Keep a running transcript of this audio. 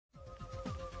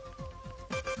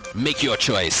Make your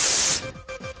choice.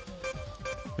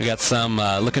 We got some,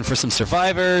 looking for some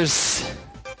survivors.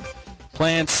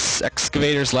 Plants,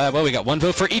 excavators, lab. Well, we got one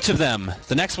vote for each of them.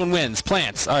 The next one wins.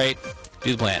 Plants. Alright,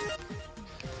 do the plant.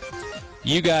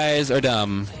 You guys are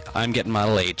dumb. I'm getting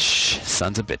Model H.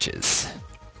 Sons of bitches.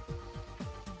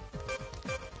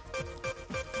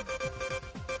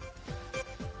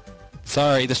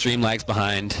 Sorry, the stream lags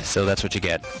behind, so that's what you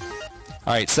get.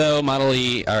 Alright, so Model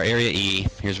E, or Area E.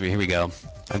 Here we go.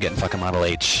 I'm getting fucking Model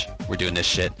H. We're doing this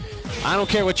shit. I don't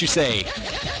care what you say.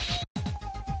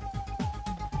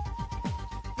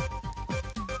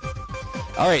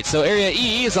 Alright, so Area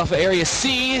E is off of Area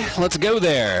C. Let's go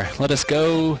there. Let us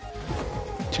go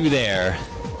to there.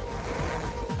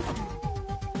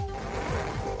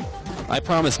 I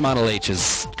promise Model H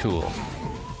is cool.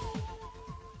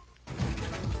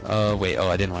 Oh, wait. Oh,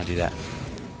 I didn't want to do that.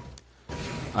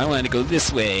 I wanted to go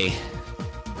this way.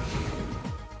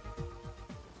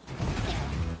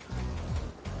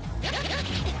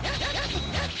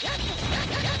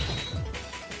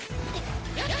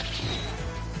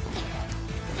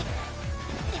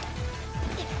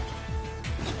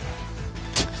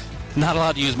 Not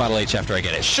allowed to use Model H after I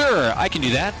get it. Sure, I can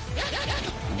do that.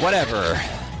 Whatever.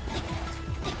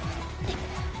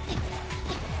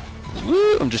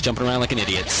 Woo! I'm just jumping around like an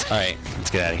idiot. Alright,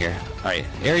 let's get out of here. Alright,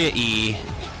 Area E,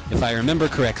 if I remember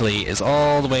correctly, is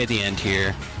all the way at the end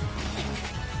here.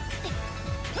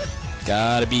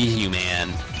 Gotta be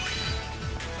human.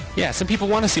 Yeah, some people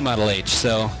want to see Model H,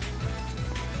 so...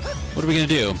 what are we gonna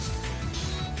do?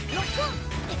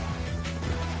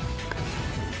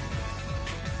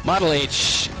 Model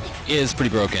H is pretty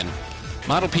broken.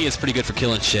 Model P is pretty good for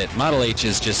killing shit. Model H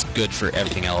is just good for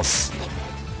everything else.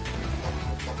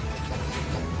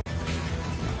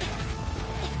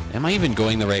 Am I even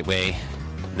going the right way?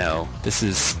 No. This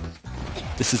is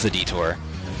a detour.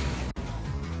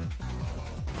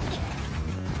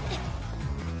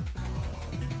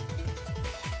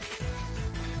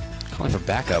 Calling for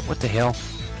backup. What the hell?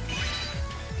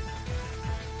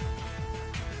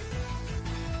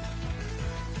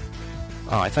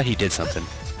 Oh, I thought he did something.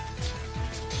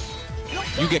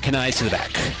 You get connived to the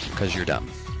back, because you're dumb.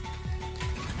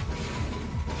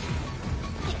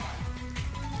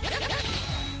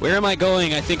 Where am I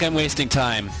going? I think I'm wasting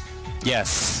time.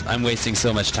 Yes, I'm wasting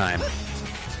so much time.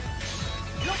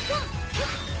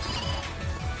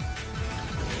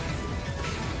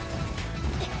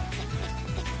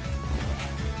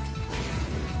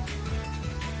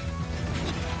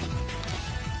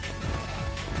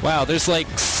 Wow, there's like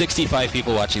 65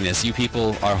 people watching this. You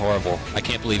people are horrible. I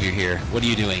can't believe you're here. What are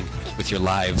you doing with your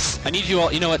lives? I need you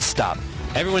all... you know what? Stop.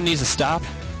 Everyone needs to stop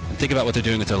and think about what they're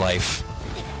doing with their life.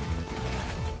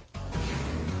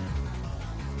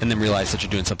 And then realize that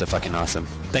you're doing something fucking awesome.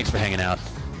 Thanks for hanging out.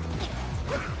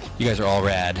 You guys are all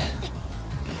rad.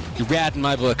 You're rad in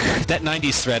my book. That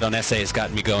 90s thread on SA has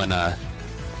gotten me going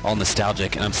all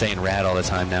nostalgic, and I'm saying rad all the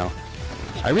time now.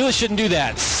 I really shouldn't do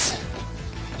that.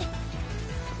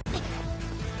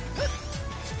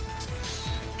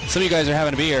 Some of you guys are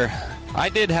having a beer. I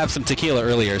did have some tequila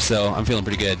earlier, so I'm feeling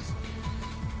pretty good.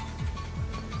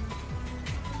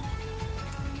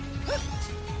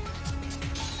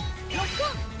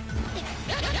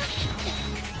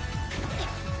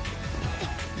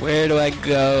 Where do I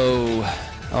go?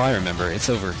 Oh, I remember. It's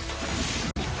over.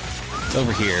 It's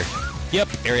over here. Yep,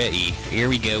 Area E. Here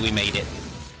we go. We made it.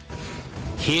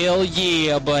 Hell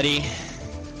yeah, buddy.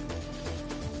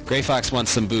 Gray Fox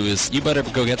wants some booze. You better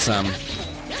go get some.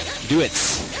 Do it.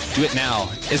 Do it now.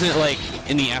 Isn't it like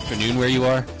in the afternoon where you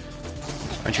are?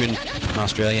 Aren't you in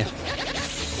Australia?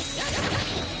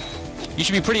 You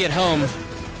should be pretty at home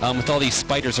with all these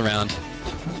spiders around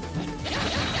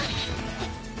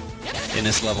in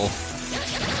this level.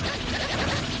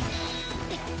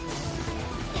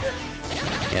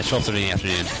 Yeah, 12:30 in the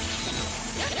afternoon.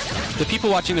 The people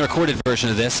watching the recorded version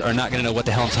of this are not going to know what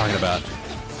the hell I'm talking about.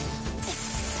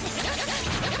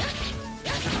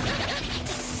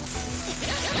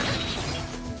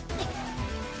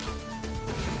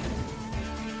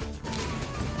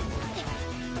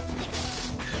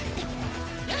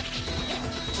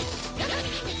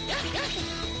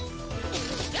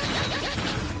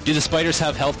 Do the spiders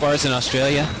have health bars in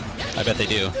Australia? I bet they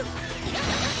do.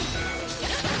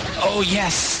 Oh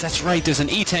yes, that's right, there's an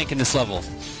E-tank in this level.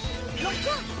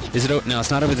 Is it no,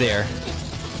 it's not over there.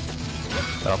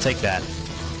 But I'll take that.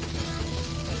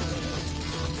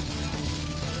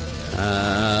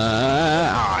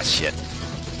 Shit.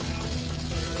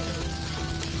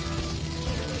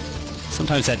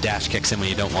 Sometimes that dash kicks in when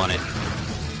you don't want it.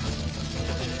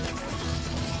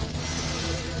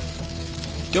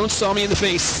 Don't saw me in the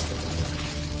face.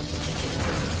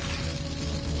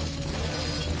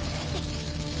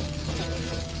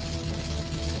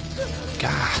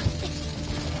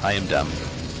 I am dumb.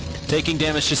 Taking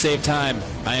damage to save time.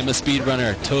 I am a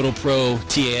speedrunner. Total pro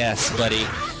TAS, buddy.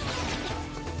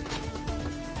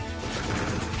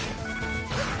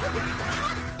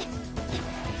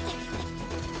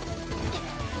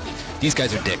 These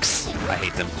guys are dicks. I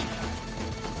hate them.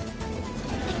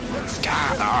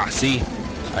 See?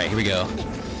 Alright, here we go.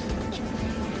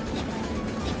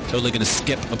 Totally gonna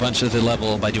skip a bunch of the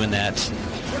level by doing that.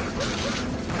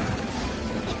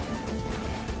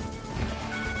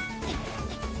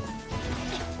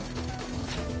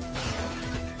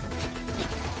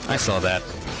 I saw that.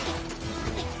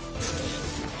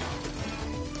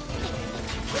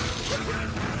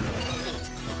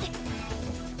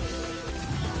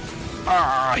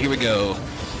 Ah, here we go.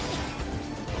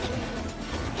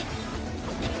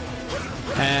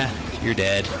 Ah, you're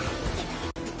dead.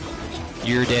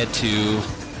 You're dead too.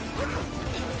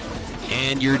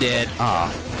 And you're dead.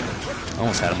 Ah,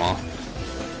 almost had them all.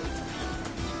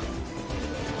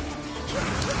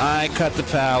 I cut the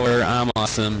power. I'm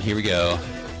awesome. Here we go.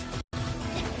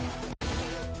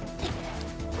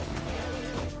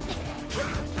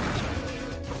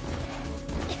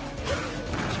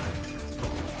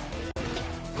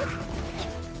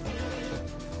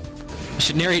 I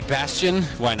should narrate Bastion?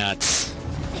 Why not?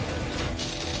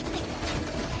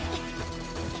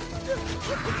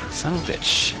 Son of a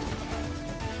bitch.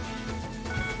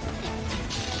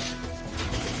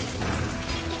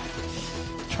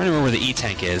 I'm trying to remember where the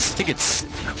E-tank is. I think it's...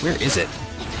 Where is it?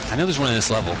 I know there's one in this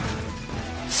level.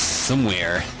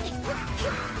 Somewhere.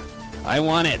 I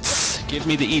want it. Give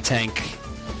me the E-tank.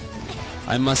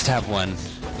 I must have one.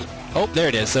 Oh, there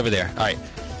it is, over there. Alright.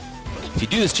 If you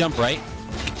do this jump right...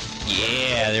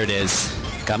 Yeah, there it is.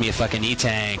 Got me a fucking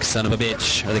E-tank, son of a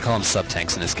bitch. Or they call them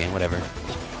sub-tanks in this game, whatever.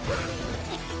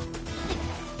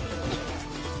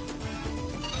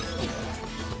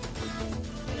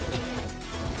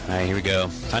 Alright, here we go.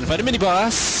 Time to fight a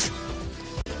mini-boss!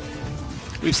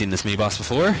 We've seen this mini-boss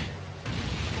before.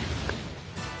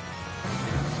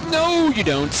 No, you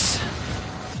don't!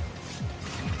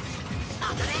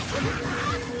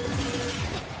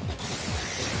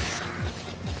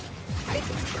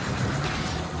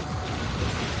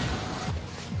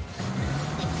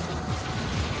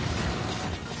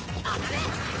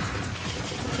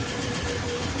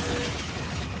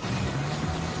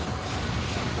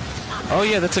 Oh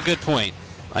yeah, that's a good point.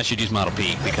 I should use Model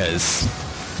P, because...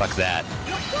 fuck that.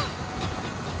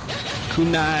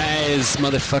 Kunais,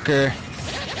 motherfucker.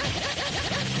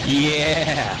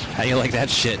 Yeah! How you like that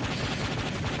shit?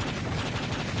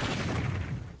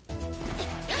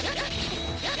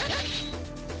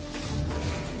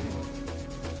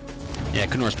 Yeah,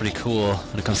 Kunor's pretty cool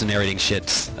when it comes to narrating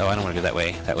shit. Oh, I don't want to go that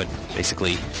way. That would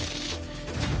basically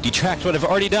detract what I've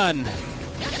already done.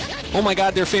 Oh my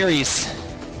god, they're fairies.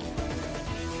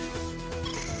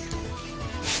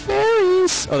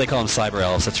 Fairies! Oh, they call them cyber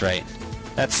elves, that's right.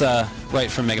 That's, right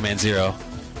from Megaman 0.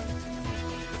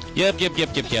 Yep. You're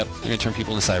gonna turn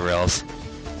people into cyber elves.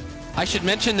 I should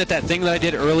mention that that thing that I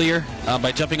did earlier,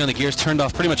 by jumping on the gears, turned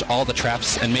off pretty much all the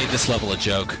traps and made this level a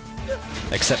joke.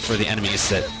 Except for the enemies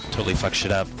that totally fuck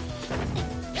shit up.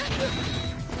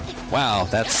 Wow,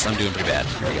 I'm doing pretty bad.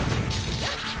 Here we go.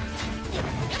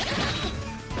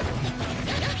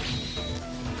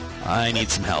 I need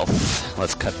some health.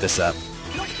 Let's cut this up.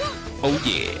 Oh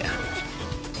yeah.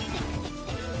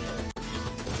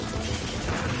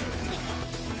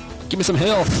 Give me some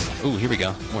health! Ooh, here we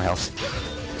go. More health.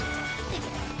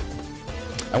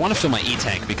 I want to fill my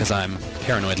E-tank because I'm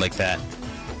paranoid like that.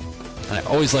 And I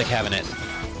always like having it.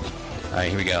 Alright,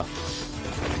 here we go.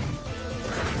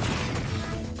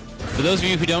 For those of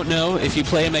you who don't know, if you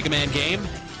play a Mega Man game,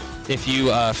 if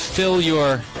you fill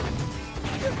your...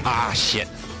 Ah, shit.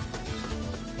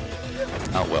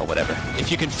 Oh, well, whatever. If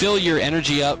you can fill your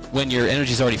energy up when your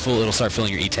energy's already full, it'll start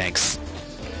filling your E-tanks.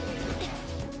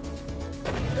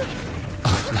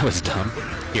 Oh, that was dumb.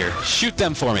 Here, shoot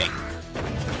them for me.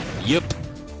 Yup.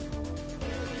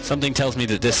 Something tells me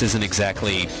that this isn't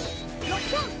exactly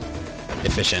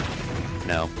efficient.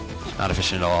 No, not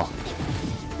efficient at all.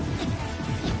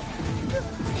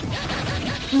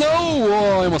 No!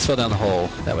 Oh, I almost fell down the hole.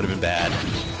 That would have been bad.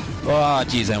 Oh,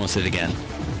 jeez, I almost did it again.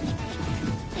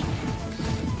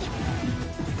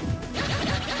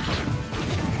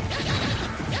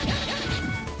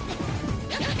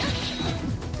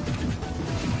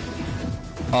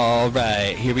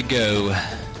 Alright, here we go.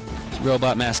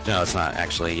 Robot Master. No, it's not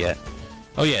actually yet.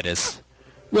 Oh yeah, it is.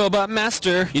 Robot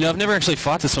Master! You know, I've never actually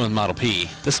fought this one with Model P.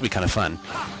 This will be kind of fun.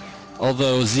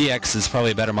 Although ZX is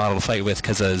probably a better model to fight with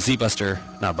because a Z-Buster,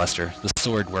 not Buster, the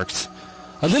sword works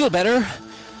a little better.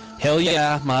 Hell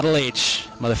yeah, Model H,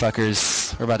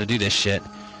 motherfuckers. We're about to do this shit.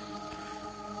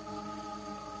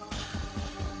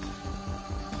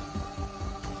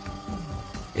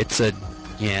 It's a...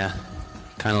 yeah.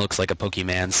 Kind of looks like a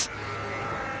Pokemon's.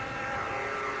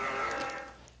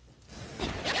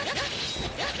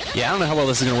 Yeah, I don't know how well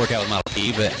this is going to work out with Model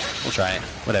P, but we'll try it.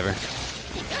 Whatever.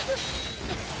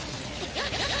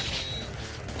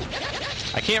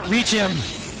 I can't reach him!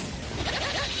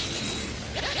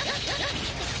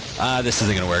 This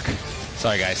isn't going to work.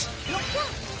 Sorry, guys.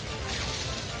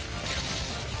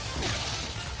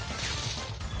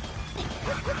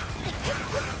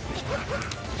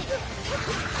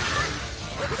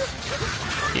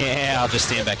 Yeah, I'll just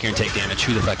stand back here and take damage.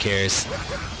 Who the fuck cares?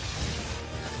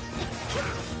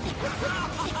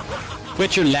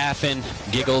 Quit your laughing,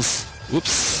 giggles.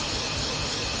 Whoops.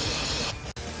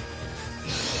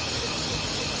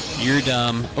 You're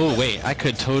dumb. Oh, wait, I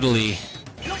could totally...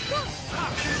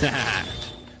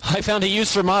 I found a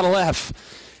use for Model F.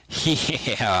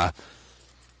 Yeah.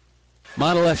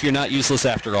 Model F, you're not useless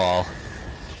after all.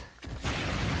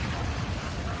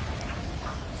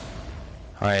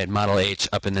 Alright, Model H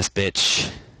up in this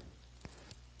bitch.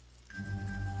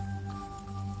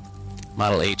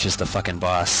 Model H is the fucking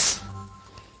boss.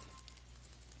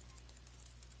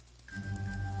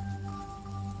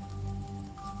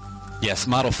 Yes,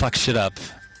 Model fuck shit up.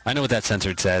 I know what that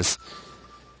censored says.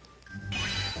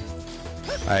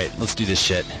 Alright, let's do this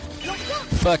shit.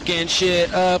 Fucking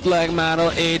shit up like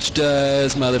Model H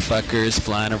does, motherfuckers.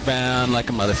 Flying around like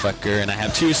a motherfucker. And I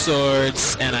have 2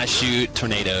 swords, and I shoot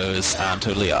tornadoes. I'm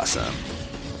totally awesome.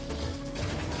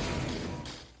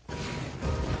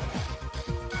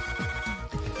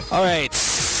 Alright,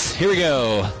 here we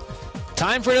go.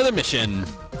 Time for another mission.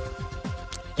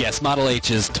 Yes, Model H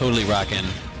is totally rocking.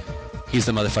 He's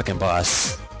the motherfucking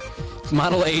boss.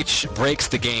 Model H breaks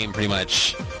the game, pretty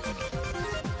much.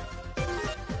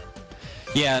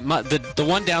 Yeah, the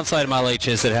one downside of Model H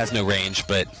is that it has no range,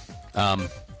 but,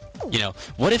 you know,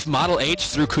 what if Model H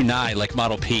threw kunai like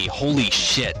Model P? Holy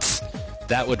shit.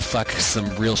 That would fuck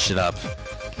some real shit up.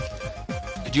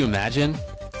 Could you imagine?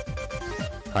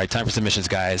 Alright, time for some missions,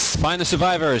 guys. Find the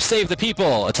survivors, save the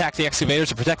people, attack the excavators,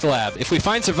 to protect the lab. If we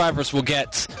find survivors, we'll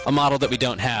get a model that we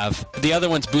don't have. The other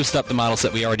ones boost up the models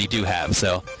that we already do have,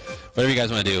 so whatever you guys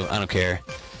want to do, I don't care.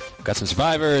 Got some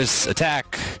survivors,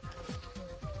 attack.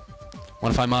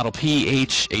 Want to find Model P,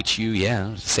 H, HU,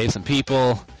 yeah. Save some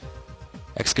people.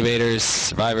 Excavators,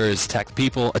 survivors, attack the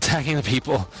people. Attacking the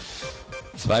people.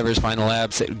 Survivors, find the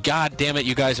lab. God damn it,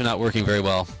 you guys are not working very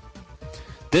well.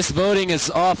 This voting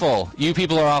is awful. You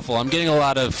people are awful. I'm getting a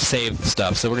lot of save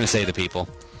stuff, so we're going to save the people.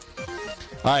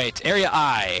 Alright, Area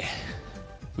I.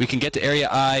 We can get to Area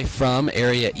I from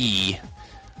Area E.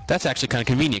 That's actually kind of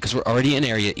convenient, because we're already in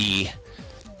Area E.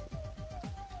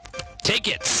 Take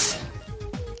it!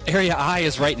 Area I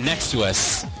is right next to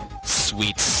us.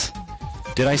 Sweets.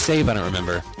 Did I save? I don't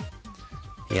remember.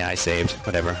 Yeah, I saved.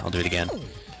 Whatever. I'll do it again.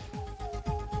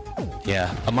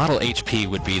 Yeah, a Model HP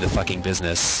would be the fucking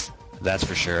business. That's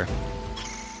for sure.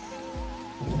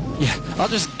 Yeah, I'll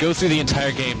just go through the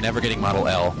entire game never getting Model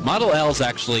L. Model L is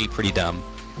actually pretty dumb.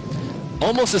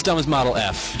 Almost as dumb as Model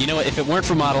F. You know what? If it weren't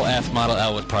for Model F, Model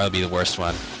L would probably be the worst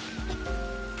one.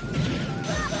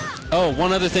 Oh,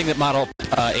 one other thing that Model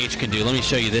H can do. Let me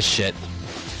show you this shit.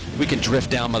 We can drift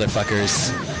down,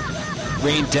 motherfuckers.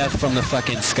 Rain death from the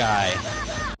fucking sky.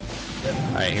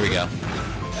 Alright, here we go.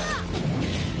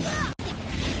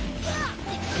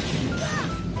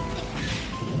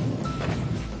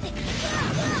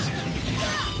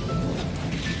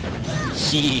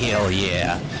 Hell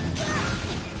yeah.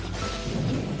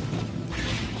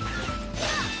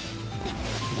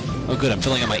 Oh good, I'm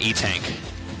filling up my E-tank.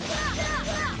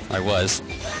 I was.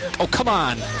 Oh, come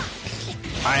on!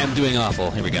 I am doing awful.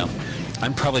 Here we go.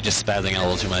 I'm probably just spazzing out a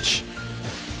little too much.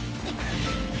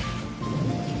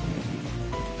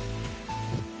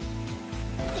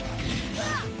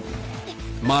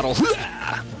 Model.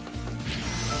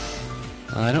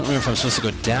 I don't remember if I'm supposed to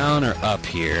go down or up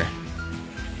here.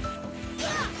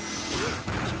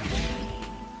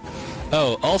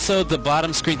 Oh, also the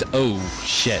bottom screen... Oh,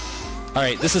 shit.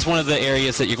 Alright, this is one of the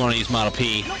areas that you're going to use Model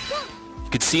P. You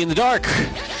can see in the dark.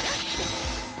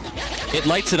 It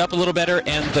lights it up a little better,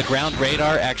 and the ground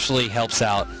radar actually helps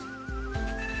out.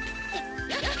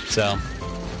 So...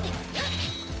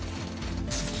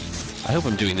 I hope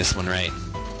I'm doing this one right.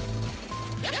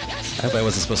 I hope I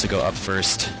wasn't supposed to go up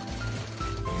first.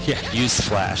 Yeah, use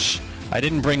flash. I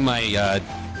didn't bring my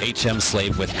HM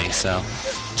slave with me, so...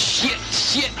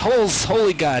 Shit, holes,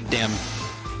 holy goddamn.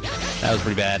 That was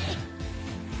pretty bad.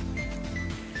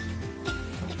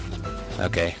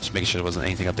 Okay, just making sure there wasn't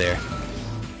anything up there.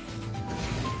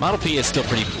 Model P is still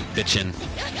pretty bitchin'.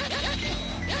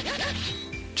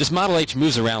 Just Model H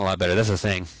moves around a lot better, that's the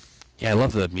thing. Yeah, I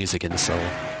love the music in the solo.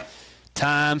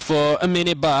 Time for a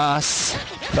mini-boss.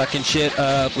 Fucking shit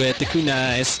up with the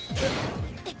kunais.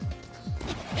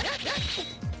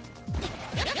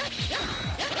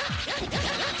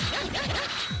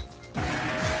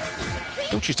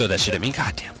 Don't you throw that shit at me,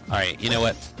 goddamn. Alright, you know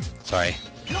what? Sorry.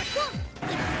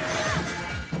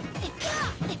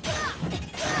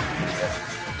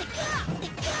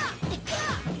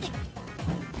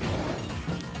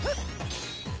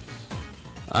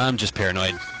 I'm just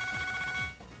paranoid.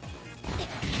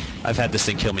 I've had this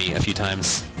thing kill me a few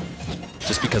times,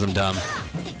 just because I'm dumb.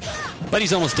 But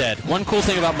he's almost dead. One cool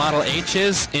thing about Model H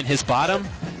is, in his bottom,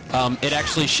 it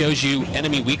actually shows you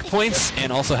enemy weak points and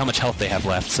also how much health they have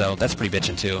left, so that's pretty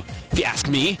bitchin' too, if you ask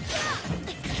me.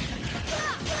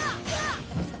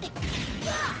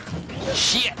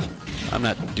 Shit! I'm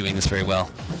not doing this very well.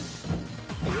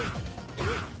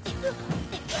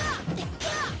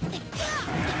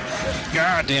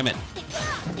 God damn it.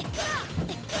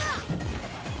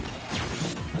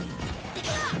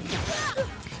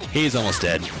 He's almost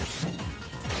dead.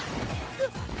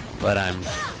 But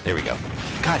there we go.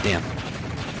 God damn.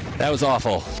 That was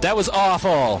awful. That was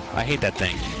awful! I hate that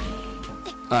thing.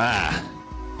 Ah.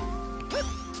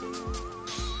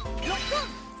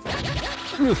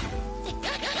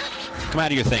 Come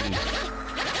out of your thing.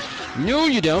 No,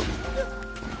 you don't.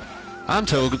 I'm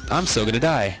so gonna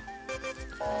die.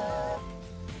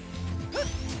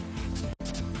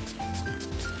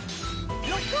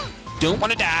 Don't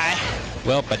want to die.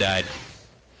 Well, I died.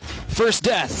 First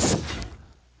death.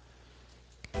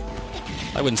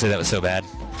 I wouldn't say that was so bad.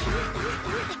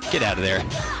 Get out of there.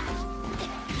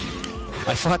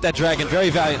 I fought that dragon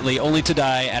very valiantly, only to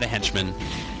die at a henchman.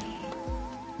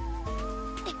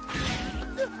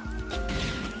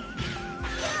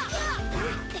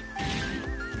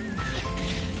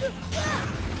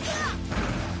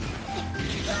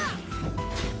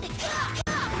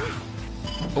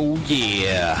 Oh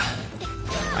yeah.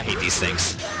 I hate these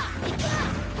things.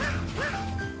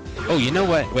 Oh, you know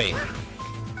what? Wait.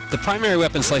 The primary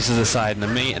weapon slices aside,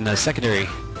 and the secondary...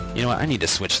 You know what? I need to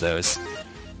switch those.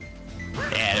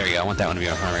 Yeah, there we go. I want that one to be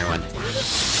our primary one.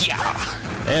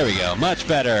 Yeah! There we go. Much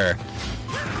better.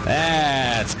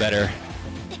 That's better.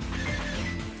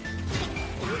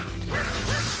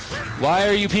 Why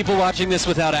are you people watching this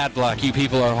without ad block? You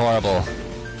people are horrible.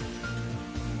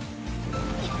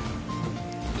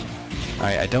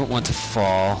 Alright, I don't want to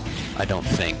fall. I don't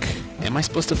think. Am I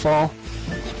supposed to fall?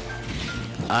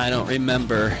 I don't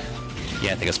remember.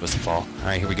 Yeah, I think I'm supposed to fall.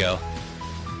 Alright, here we go.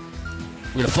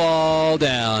 We're gonna fall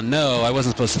down. No, I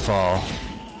wasn't supposed to fall.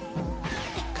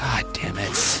 God damn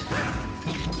it.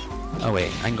 Oh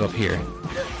wait, I can go up here.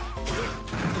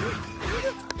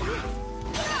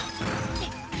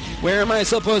 Where am I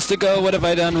supposed to go? What have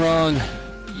I done wrong?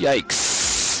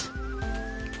 Yikes.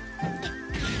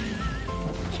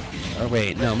 Oh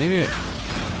wait, no, maybe...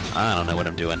 I don't know what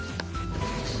I'm doing.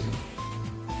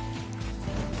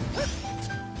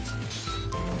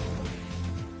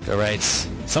 Go rights.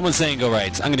 Someone's saying go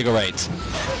rights. I'm gonna go rights.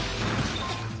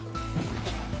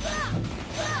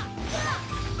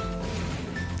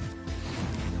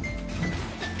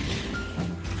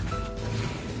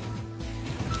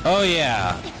 Oh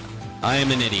yeah. I am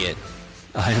an idiot.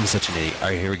 I am such an idiot.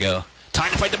 Alright, here we go.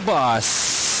 Time to fight the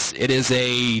boss! It is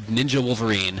a Ninja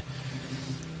Wolverine.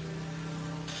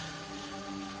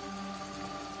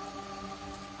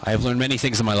 I have learned many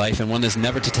things in my life, and one is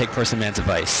never to take Person Man's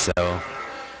advice, so...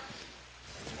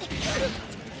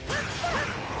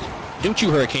 Don't you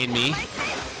hurricane me.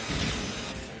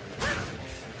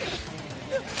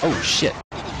 Oh, shit.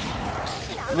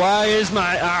 Why is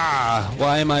my...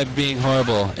 Why am I being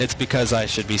horrible? It's because I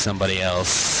should be somebody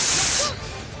else.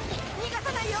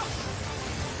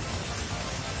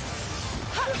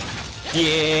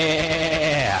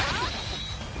 Yeah!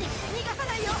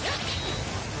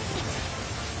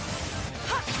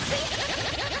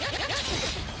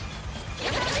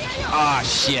 Ah,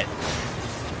 shit.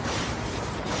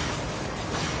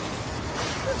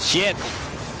 Shit!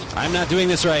 I'm not doing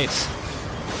this right.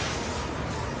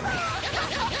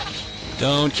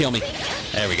 Don't kill me.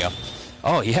 There we go.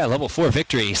 Oh yeah, level 4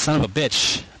 victory. Son of a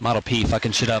bitch. Model P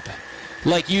fucking shit up.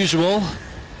 Like usual.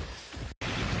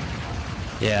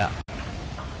 Yeah.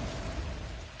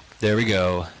 There we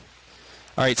go.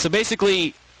 Alright, so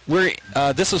basically,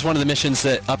 this was one of the missions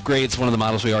that upgrades one of the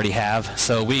models we already have,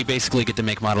 so we basically get to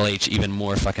make Model H even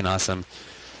more fucking awesome.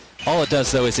 All it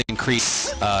does, though, is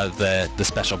increase the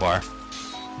special bar.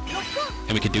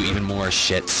 and we could do even more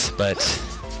shits, but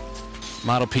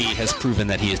Model P has proven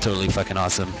that he is totally fucking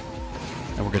awesome.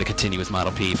 And we're going to continue with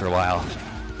Model P for a while.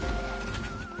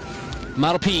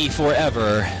 Model P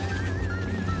forever.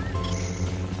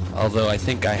 Although I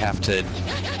think I have to...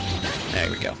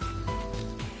 There we go.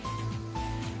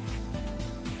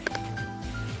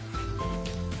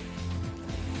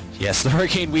 Yes, the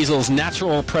Hurricane Weasel's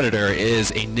natural predator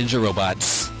is a ninja robot.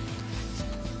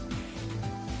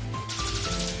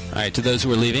 Alright, to those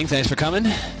who are leaving, thanks for coming.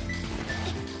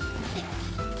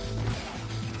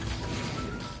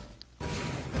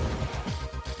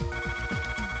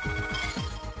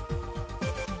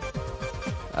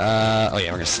 Oh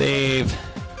yeah, we're gonna save.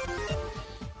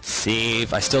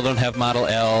 Save. I still don't have Model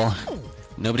L.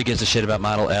 Nobody gives a shit about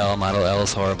Model L. Model L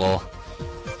is horrible.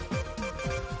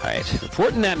 Alright,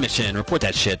 reporting that mission. Report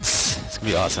that shit. It's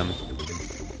gonna be awesome.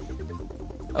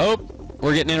 Oh,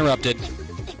 we're getting interrupted.